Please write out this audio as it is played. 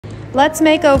Let's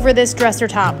make over this dresser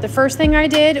top. The first thing I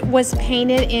did was paint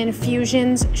it in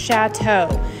Fusion's Chateau.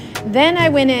 Then I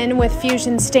went in with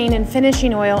Fusion Stain and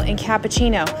Finishing Oil in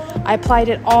Cappuccino. I applied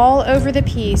it all over the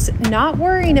piece, not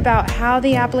worrying about how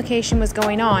the application was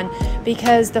going on,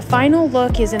 because the final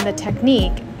look is in the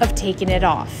technique of taking it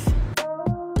off.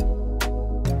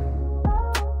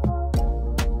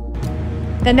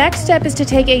 The next step is to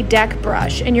take a deck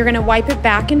brush and you're going to wipe it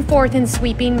back and forth in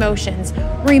sweeping motions,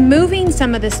 removing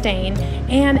some of the stain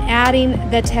and adding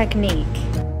the technique.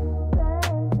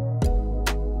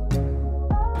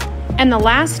 And the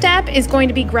last step is going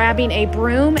to be grabbing a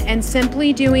broom and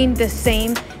simply doing the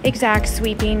same exact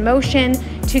sweeping motion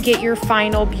to get your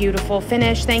final beautiful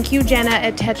finish. Thank you, Jenna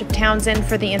at Touch of Townsend,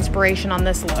 for the inspiration on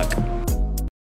this look.